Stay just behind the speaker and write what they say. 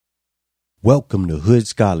Welcome to Hood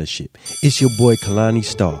Scholarship. It's your boy Kalani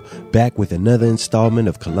Starr, back with another installment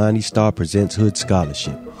of Kalani Starr Presents Hood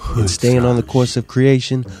Scholarship. And staying on the course of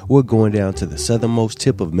creation, we're going down to the southernmost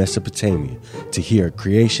tip of Mesopotamia to hear a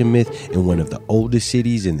creation myth in one of the oldest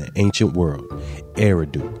cities in the ancient world,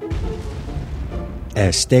 Eridu.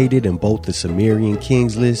 As stated in both the Sumerian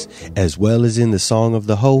Kings list as well as in the Song of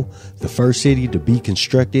the Hoe, the first city to be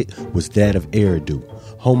constructed was that of Eridu,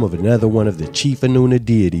 home of another one of the chief Anuna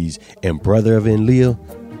deities and brother of Enlil,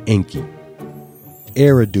 Enki.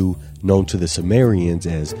 Eridu, known to the Sumerians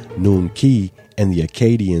as Nun-Ki and the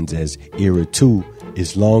Akkadians as Eridu,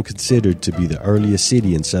 is long considered to be the earliest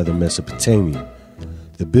city in southern Mesopotamia.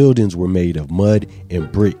 The buildings were made of mud and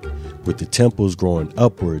brick, with the temples growing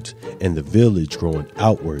upwards and the village growing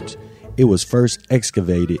outwards. It was first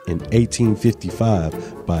excavated in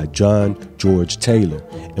 1855 by John George Taylor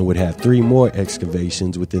and would have three more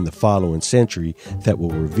excavations within the following century that will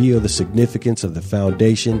reveal the significance of the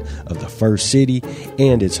foundation of the first city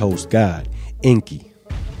and its host god, Enki.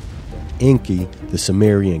 Enki, the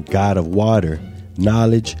Sumerian god of water,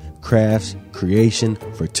 knowledge, crafts, creation,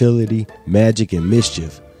 fertility, magic, and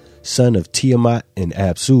mischief, son of Tiamat and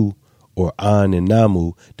Apsu, or An and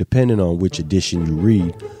Namu, depending on which edition you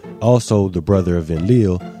read, also the brother of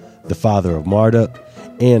Enlil, the father of Marduk,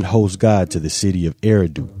 and host god to the city of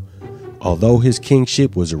Eridu. Although his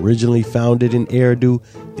kingship was originally founded in Eridu,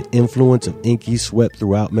 the influence of Enki swept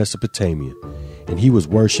throughout Mesopotamia, and he was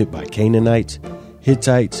worshipped by Canaanites,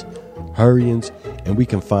 Hittites, Hurrians, and we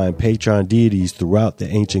can find patron deities throughout the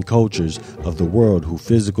ancient cultures of the world whose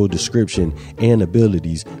physical description and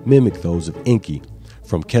abilities mimic those of Enki,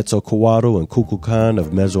 from Quetzalcoatl and Kukulkan of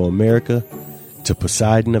Mesoamerica, to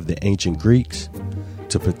Poseidon of the ancient Greeks,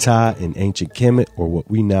 to Ptah in ancient Kemet, or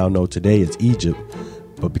what we now know today as Egypt.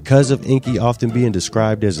 But because of Enki often being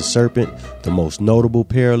described as a serpent, the most notable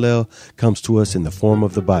parallel comes to us in the form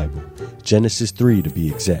of the Bible, Genesis 3 to be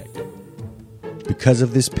exact. Because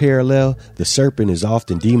of this parallel, the serpent is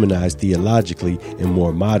often demonized theologically in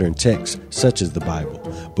more modern texts, such as the Bible.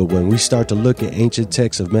 But when we start to look at ancient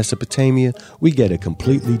texts of Mesopotamia, we get a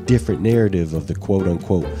completely different narrative of the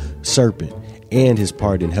quote-unquote serpent and his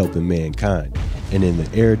part in helping mankind. And in the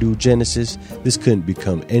Eridu Genesis, this couldn't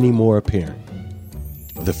become any more apparent.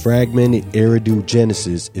 The fragmented Eridu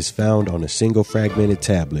Genesis is found on a single fragmented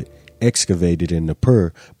tablet excavated in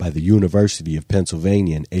Nippur by the University of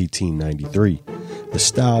Pennsylvania in 1893. The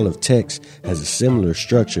style of text has a similar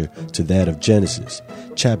structure to that of Genesis,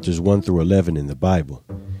 chapters 1 through 11 in the Bible.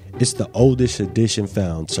 It's the oldest edition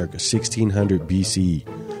found circa 1600 BCE,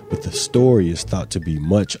 but the story is thought to be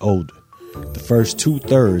much older. The first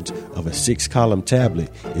 2/3 of a 6-column tablet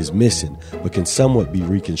is missing, but can somewhat be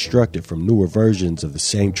reconstructed from newer versions of the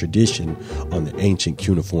same tradition on the ancient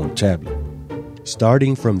cuneiform tablet.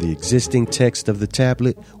 Starting from the existing text of the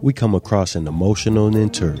tablet, we come across an emotional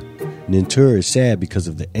Nintur. Nintur is sad because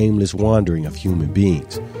of the aimless wandering of human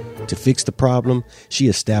beings. To fix the problem, she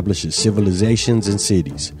establishes civilizations and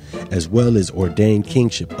cities, as well as ordained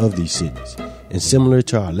kingship of these cities. And similar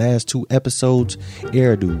to our last two episodes,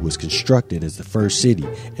 Eridu was constructed as the first city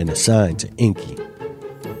and assigned to Enki.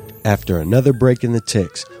 After another break in the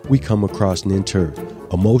text, we come across Nintur,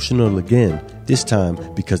 emotional again, this time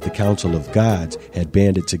because the Council of Gods had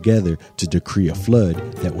banded together to decree a flood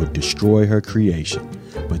that would destroy her creation.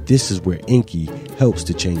 But this is where Enki helps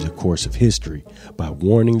to change the course of history by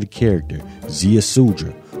warning the character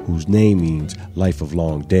Ziusudra, whose name means life of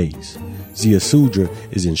long days. Ziusudra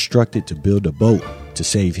is instructed to build a boat to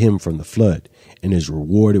save him from the flood and is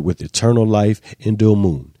rewarded with eternal life in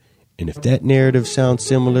Dilmun. And if that narrative sounds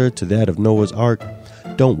similar to that of Noah's Ark,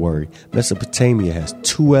 don't worry, Mesopotamia has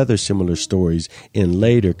two other similar stories in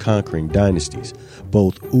later conquering dynasties.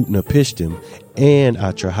 Both Utnapishtim and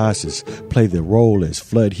Atrahasis play the role as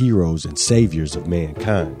flood heroes and saviors of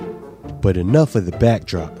mankind. But enough of the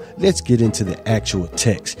backdrop, let's get into the actual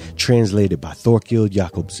text translated by Thorkild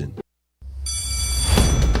Jakobsen.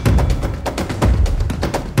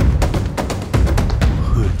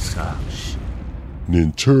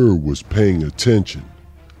 Nintur was paying attention.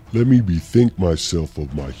 Let me bethink myself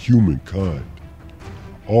of my humankind,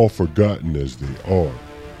 all forgotten as they are,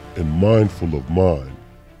 and mindful of mine.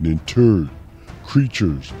 Nintur,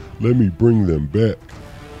 creatures, let me bring them back.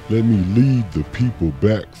 Let me lead the people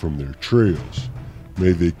back from their trails.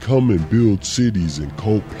 May they come and build cities and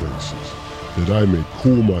cult places, that I may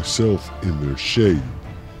cool myself in their shade.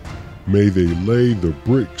 May they lay the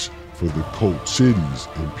bricks for the cult cities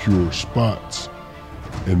in pure spots,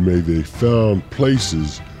 and may they found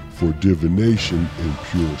places for divination in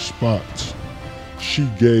pure spots. She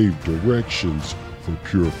gave directions for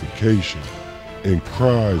purification, and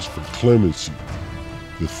cries for clemency.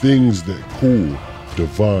 The things that cool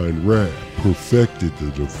divine wrath perfected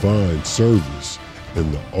the divine service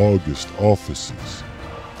and the august offices.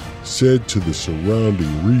 Said to the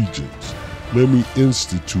surrounding regions, let me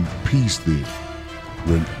institute peace there.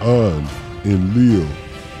 When An, Enlil,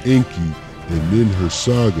 Enki, and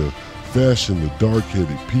Ninhursag fashioned the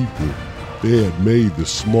dark-headed people, they had made the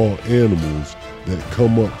small animals that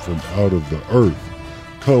come up from out of the earth,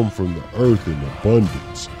 come from the earth in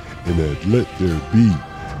abundance, and had let there be,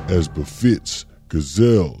 as befits,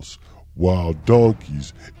 gazelles, wild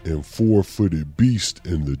donkeys, and four-footed beasts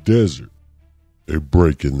in the desert. A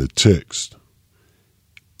break in the text.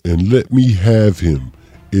 And let me have him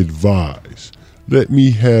advise, let me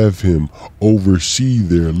have him oversee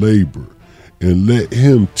their labor, and let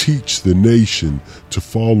him teach the nation to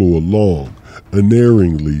follow along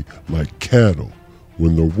unerringly like cattle.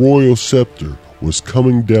 When the royal scepter was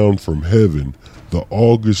coming down from heaven, the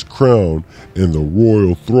august crown and the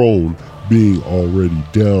royal throne being already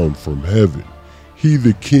down from heaven, he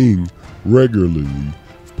the king regularly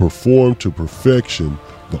performed to perfection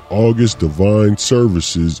the august divine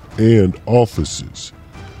services and offices,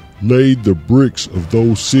 laid the bricks of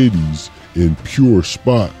those cities in pure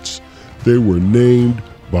spots. They were named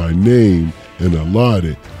by name and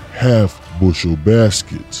allotted half-bushel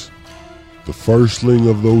baskets. The firstling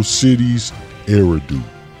of those cities, Eridu,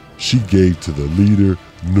 she gave to the leader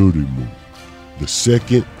Nudimu. The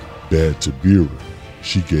second, Bad-Tabira,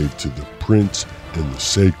 she gave to the prince and the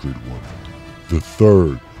sacred one. The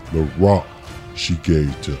third, Larok, she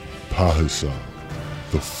gave to Pahasan.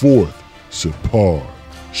 The fourth, Sipar,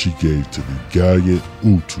 she gave to the gallant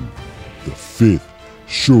Utu. The fifth,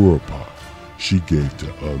 Shurapah, she gave to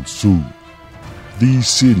Ansu. These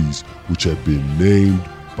cities, which had been named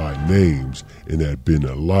by names and had been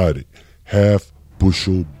allotted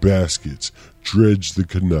half-bushel baskets, dredged the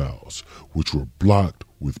canals, which were blocked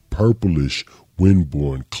with purplish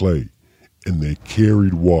wind-borne clay, and they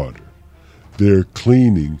carried water. Their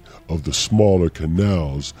cleaning of the smaller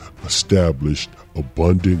canals established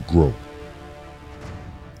abundant growth.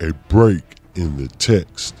 A break in the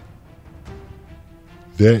text.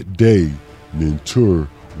 That day Nintur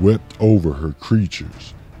wept over her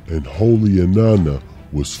creatures, and holy Inanna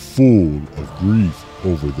was full of grief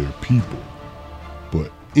over their people.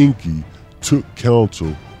 But Enki took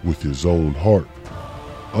counsel with his own heart.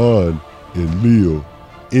 An, Enlil,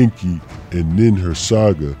 Enki, and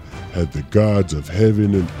Ninhursag had the gods of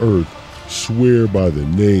heaven and earth swear by the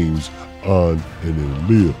names An and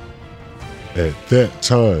Enlil. At that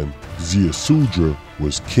time, Ziusudra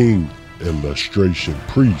was king and lustration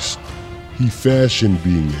priest. He fashioned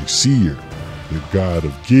being a seer, the god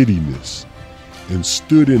of giddiness, and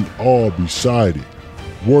stood in awe beside it,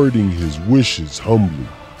 wording his wishes humbly.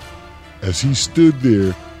 As he stood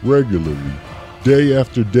there regularly, day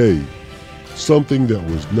after day, something that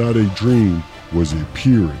was not a dream was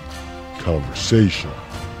appearing, conversation,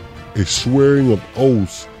 a swearing of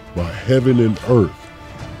oaths by heaven and earth,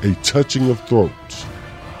 a touching of throats,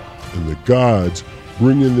 and the gods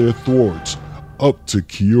bringing their throats up to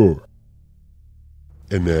Kiur.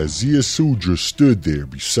 And as Ziusudra stood there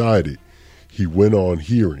beside it, he went on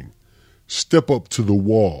hearing, "Step up to the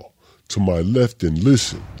wall, to my left and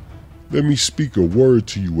listen. Let me speak a word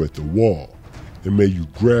to you at the wall, and may you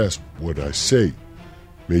grasp what I say.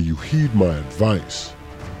 May you heed my advice.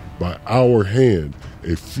 By our hand,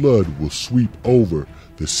 a flood will sweep over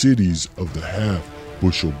the cities of the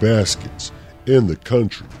half-bushel baskets and the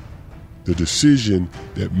country. The decision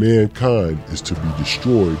that mankind is to be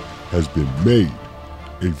destroyed has been made.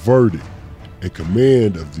 A verdict, a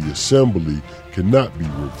command of the assembly cannot be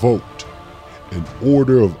revoked. An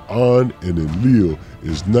order of An and Enlil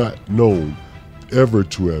is not known ever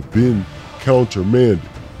to have been countermanded.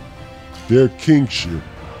 Their kingship,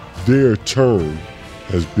 their term,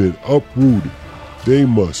 has been uprooted. They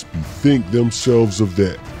must bethink themselves of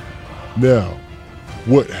that. Now,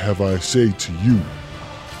 what have I say to you?"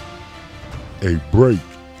 A break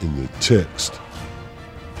in the text.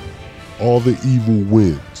 All the evil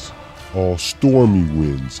winds, all stormy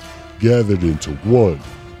winds, gathered into one,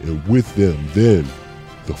 and with them then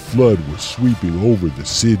the flood was sweeping over the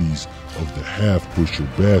cities of the half-bushel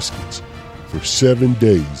baskets for 7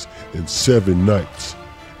 days and 7 nights,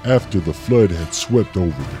 after the flood had swept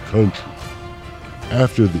over the country.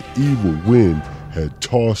 After the evil wind had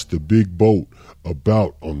tossed the big boat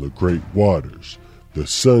about on the great waters, the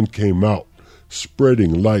sun came out,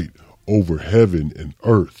 spreading light over heaven and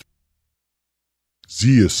earth.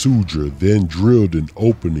 Ziusudra then drilled an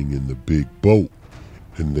opening in the big boat,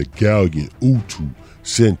 and the gallant Utu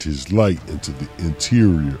sent his light into the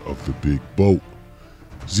interior of the big boat.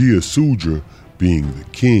 Ziasudra, being the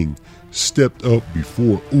king, stepped up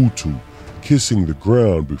before Utu, kissing the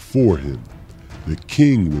ground before him. The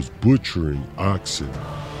king was butchering oxen,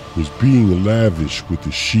 was being lavish with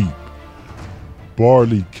the sheep.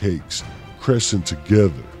 Barley cakes crescent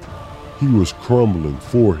together. He was crumbling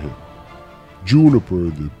for him. Juniper,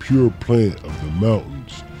 the pure plant of the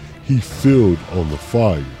mountains, he filled on the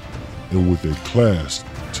fire, and with a clasp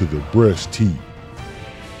to the breast heat.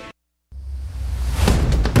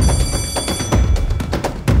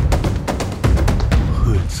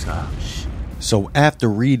 So after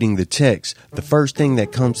reading the text, the first thing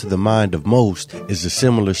that comes to the mind of most is a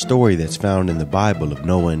similar story that's found in the Bible of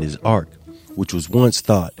Noah and his ark, which was once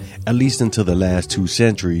thought, at least until the last 2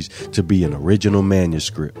 centuries, to be an original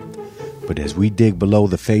manuscript. But as we dig below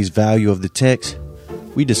the face value of the text,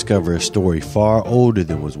 we discover a story far older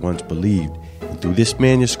than was once believed, and through this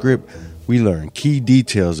manuscript, we learn key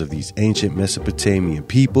details of these ancient Mesopotamian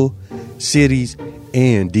people, cities,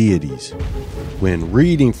 and deities. When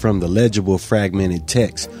reading from the legible fragmented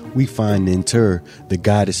text, we find Nintur, the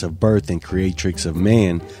goddess of birth and creatrix of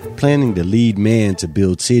man, planning to lead man to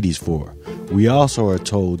build cities for her. We also are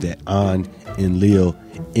told that An, Enlil,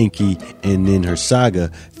 Enki, and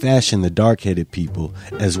Ninhursag fashioned the dark-headed people,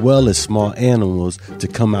 as well as small animals, to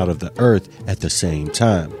come out of the earth at the same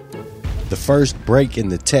time. The first break in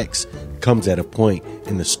the text comes at a point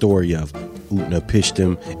in the story of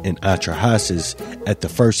Utnapishtim and Atrahasis at the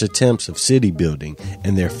first attempts of city building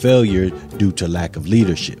and their failure due to lack of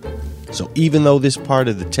leadership. So even though this part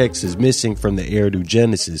of the text is missing from the Eridu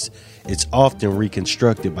Genesis, it's often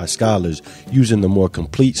reconstructed by scholars using the more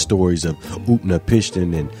complete stories of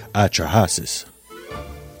Utnapishtim and Atrahasis.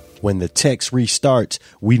 When the text restarts,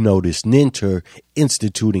 we notice Nintur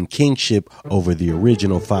instituting kingship over the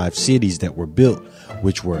original 5 cities that were built,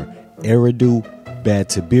 which were Eridu, Bad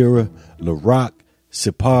Tabira, Larak,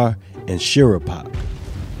 Sippar, and Shirapak.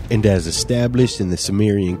 And as established in the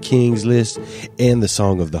Sumerian Kings list and the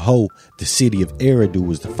Song of the Hoe, the city of Eridu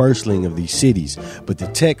was the firstling of these cities, but the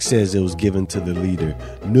text says it was given to the leader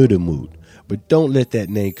Nudimmud. But don't let that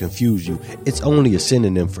name confuse you. It's only a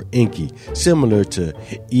synonym for Enki, similar to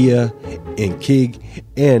Ea, Enkig,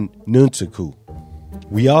 and Nuntaku.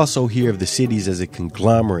 We also hear of the cities as a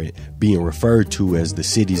conglomerate being referred to as the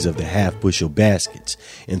cities of the half-bushel baskets.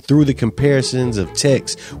 And through the comparisons of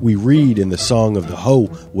text, we read in the Song of the Hoe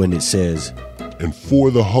when it says, "And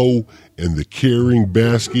for the hoe and the carrying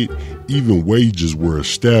basket, even wages were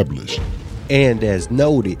established." And as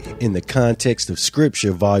noted in the Context of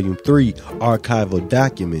Scripture, Volume 3, archival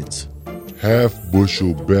documents,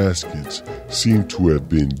 half-bushel baskets seem to have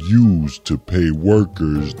been used to pay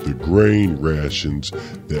workers the grain rations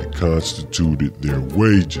that constituted their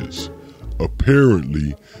wages.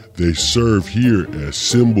 Apparently, they serve here as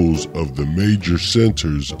symbols of the major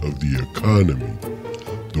centers of the economy.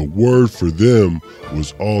 The word for them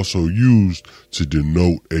was also used to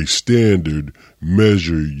denote a standard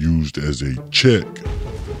measure used as a check.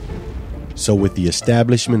 So with the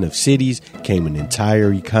establishment of cities came an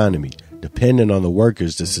entire economy, dependent on the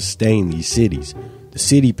workers to sustain these cities. The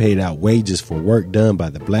city paid out wages for work done by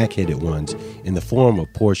the black-headed ones in the form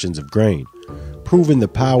of portions of grain, proving the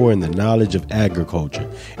power and the knowledge of agriculture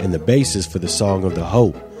and the basis for the Song of the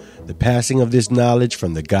Hoe, the passing of this knowledge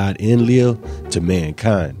from the god Enlil to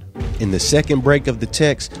mankind. In the second break of the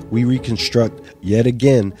text, we reconstruct yet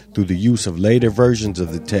again through the use of later versions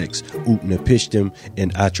of the text, Utnapishtim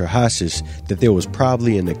and Atrahasis, that there was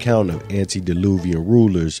probably an account of antediluvian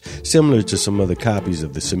rulers similar to some other copies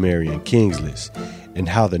of the Sumerian Kings list, and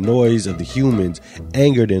how the noise of the humans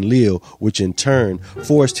angered Enlil, which in turn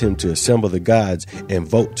forced him to assemble the gods and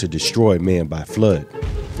vote to destroy man by flood.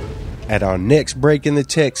 At our next break in the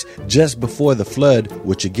text, just before the flood,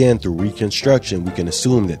 which again through reconstruction we can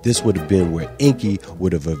assume that this would have been where Enki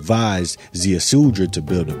would have advised Ziasudra to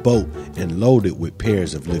build a boat and load it with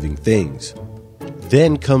pairs of living things.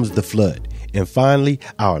 Then comes the flood, and finally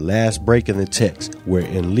our last break in the text, where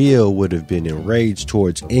Enlil would have been enraged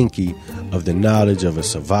towards Enki of the knowledge of a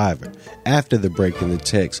survivor. After the break in the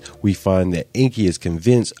text, we find that Enki is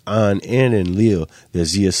convinced An and Enlil that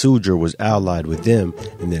Ziasudra was allied with them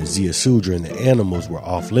and that Ziasudra and the animals were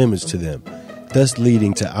off limits to them, thus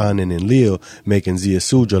leading to An and Enlil making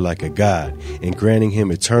Ziasudra like a god and granting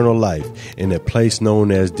him eternal life in a place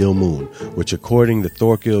known as Dilmun, which according to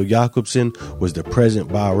Thorkild Jakobsen was the present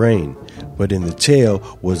Bahrain, but in the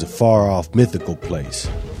tale was a far-off mythical place.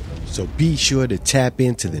 So be sure to tap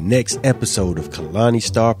into the next episode of Kalani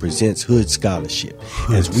Star Presents Hood Scholarship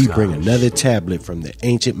as we bring another tablet from the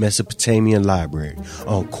ancient Mesopotamian library.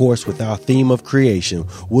 On course with our theme of creation,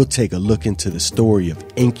 we'll take a look into the story of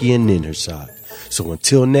Enki and Ninhursag. So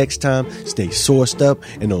until next time, stay sourced up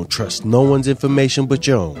and don't trust no one's information but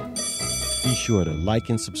your own. Be sure to like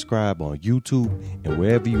and subscribe on YouTube and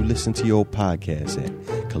wherever you listen to your podcast at.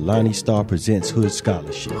 Kalani Star presents Hood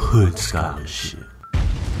Scholarship. Hood Scholarship.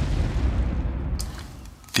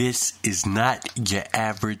 This is not your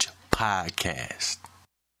average podcast.